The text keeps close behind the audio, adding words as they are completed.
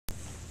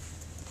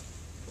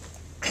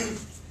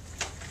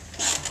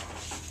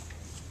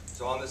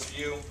So on this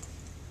view,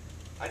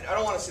 I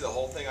don't want to see the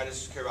whole thing, I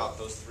just care about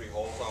those 3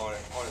 holes. I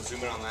want to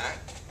zoom in on that.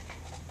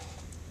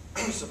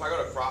 So if I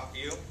go to crop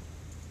view,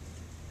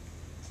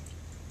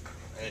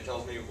 and it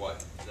tells me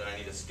that I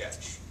need a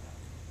sketch.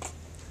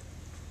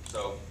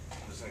 So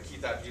I'm just going to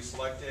keep that view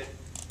selected,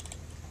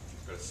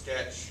 go to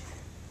sketch,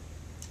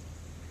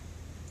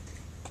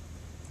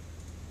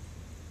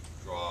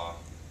 draw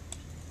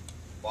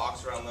a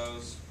box around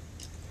those.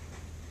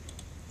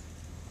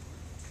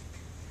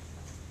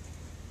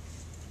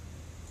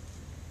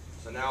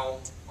 So now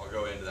I'll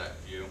go into that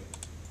view,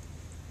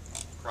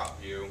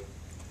 crop view,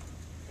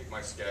 pick my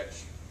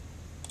sketch.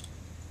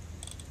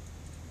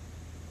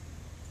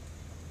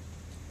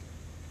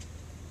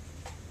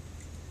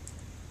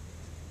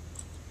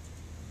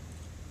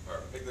 Or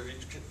pick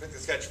the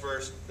sketch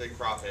first, then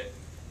crop it.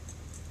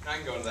 And I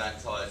can go into that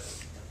until I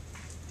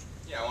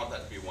want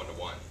that to be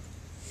 1:1.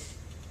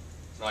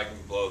 So now I can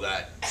blow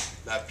that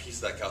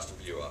piece of that custom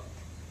view up.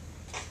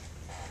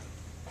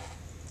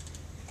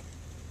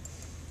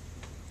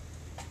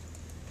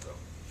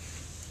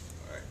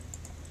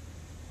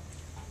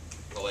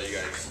 I'll let you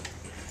guys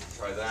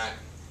try that.